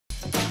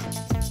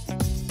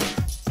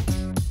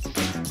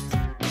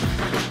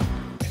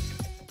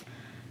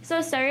So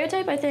a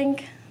stereotype, I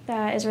think,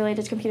 that is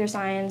related to computer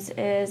science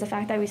is the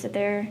fact that we sit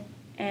there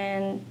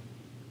and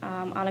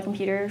on a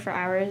computer for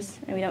hours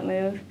and we don't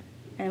move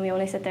and we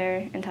only sit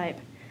there and type.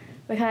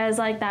 Because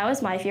like that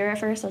was my fear at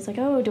first. I was like,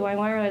 oh, do I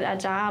want a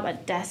job, a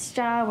desk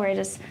job where I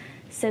just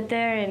sit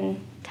there and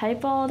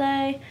type all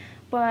day?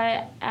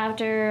 But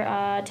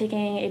after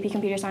taking AP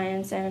Computer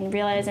Science and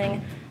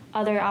realizing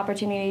other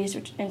opportunities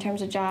in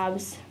terms of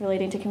jobs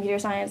relating to computer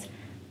science,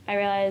 I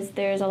realized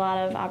there's a lot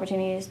of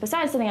opportunities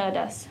besides sitting at a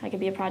desk. I could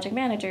be a project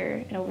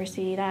manager and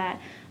oversee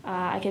that.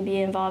 I could be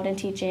involved in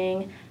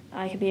teaching.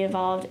 I could be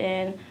involved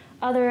in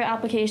other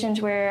applications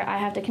where I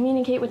have to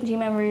communicate with team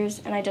members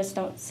and I just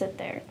don't sit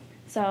there.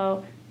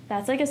 So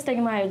that's like a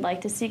stigma I'd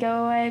like to see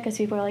go away because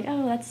people are like,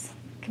 oh, that's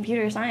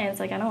computer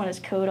science. Like I don't want to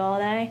just code all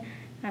day.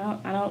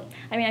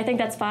 I mean, I think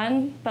that's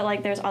fun, but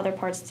like there's other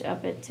parts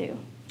of it too.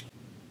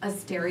 A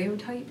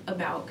stereotype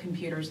about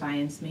computer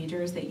science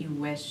majors that you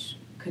wish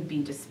could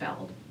be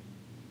dispelled?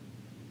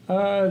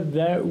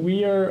 That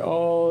we are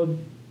all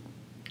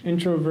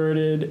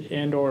introverted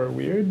and or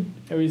weird,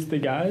 at least the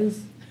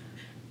guys.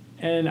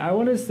 And I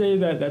want to say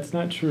that that's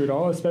not true at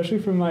all, especially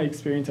from my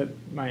experience at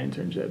my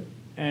internship.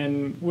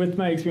 And with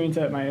my experience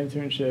at my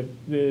internship,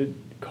 the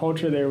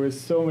culture there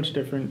was so much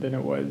different than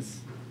it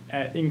was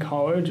in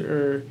college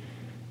or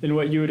than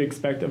what you would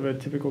expect of a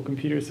typical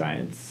computer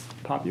science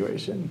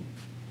population.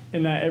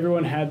 In that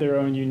everyone had their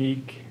own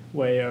unique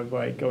way of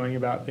like going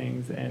about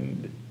things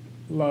and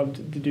loved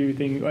to do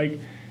things. Like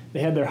they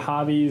had their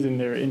hobbies and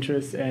their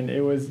interests, and it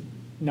was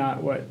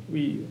not what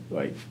we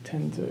like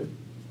tend to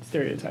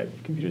stereotype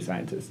computer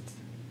scientists.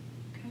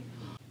 Okay.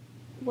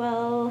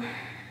 Well,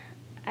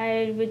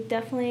 I would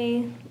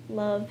definitely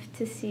love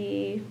to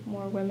see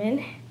more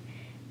women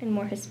and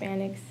more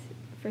Hispanics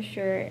for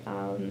sure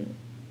in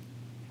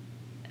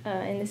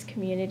this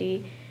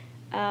community.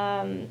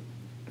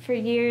 For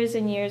years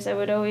and years, I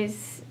would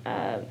always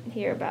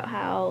hear about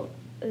how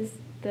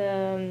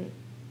the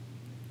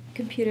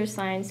computer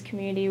science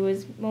community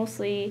was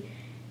mostly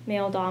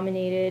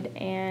male-dominated,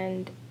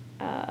 and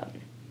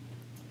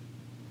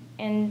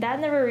that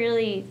never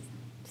really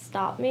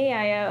stopped me.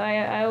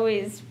 I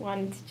always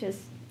wanted to just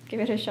give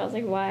it a shot. I was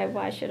like,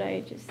 why should I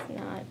just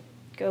not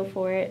go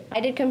for it? I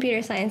did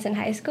computer science in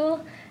high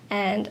school,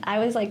 and I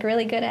was like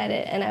really good at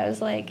it, and I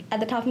was like at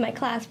the top of my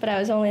class, but I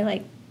was only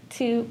like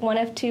one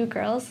of two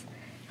girls,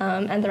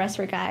 and the rest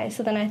were guys.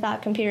 So then I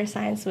thought computer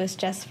science was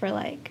just for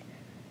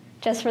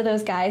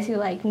those guys who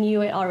like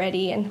knew it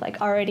already and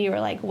like already were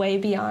like way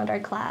beyond our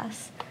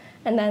class.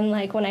 And then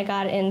like when I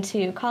got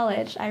into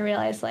college, I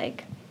realized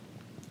like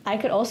I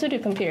could also do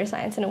computer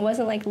science, and it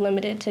wasn't like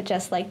limited to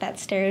just like that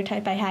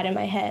stereotype I had in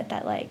my head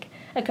that like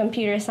a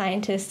computer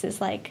scientist is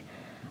like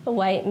a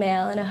white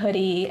male in a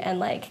hoodie and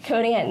like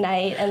coding at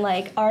night and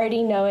like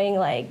already knowing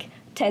like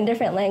 10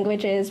 different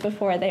languages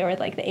before they were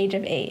like the age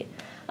of 8.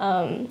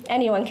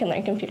 Anyone can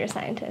learn computer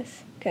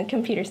science.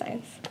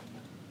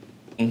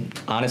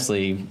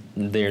 Honestly,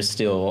 there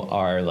still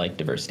are like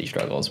diversity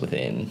struggles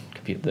within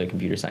the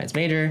computer science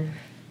major,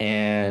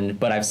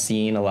 but I've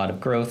seen a lot of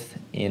growth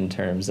in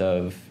terms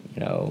of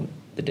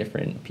the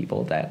different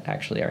people that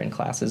actually are in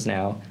classes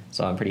now.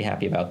 So I'm pretty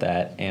happy about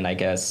that. And I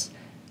guess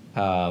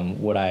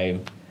what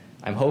I'm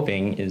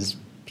hoping is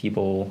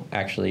people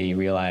actually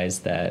realize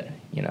that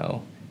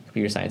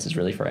computer science is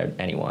really for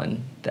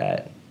anyone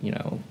that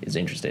is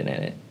interested in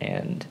it.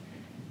 And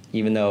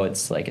even though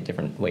it's like a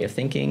different way of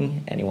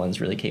thinking, anyone's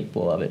really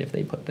capable of it if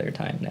they put their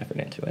time and effort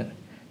into it.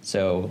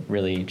 So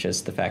really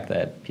just the fact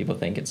that people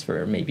think it's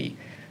for maybe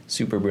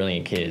super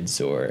brilliant kids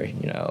or,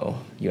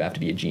 you have to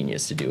be a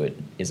genius to do it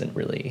isn't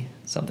really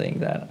something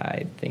that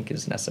I think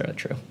is necessarily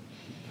true.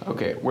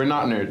 Okay, we're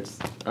not nerds,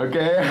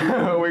 okay?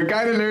 We're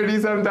kind of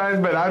nerdy sometimes,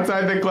 but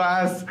outside the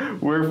class,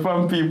 we're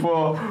fun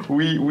people.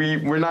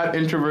 We're not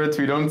introverts.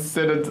 We don't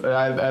sit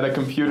at a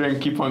computer and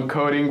keep on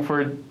coding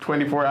for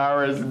 24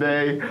 hours a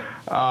day.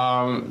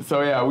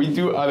 So yeah, we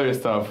do other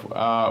stuff.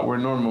 We're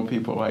normal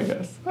people, I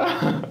guess.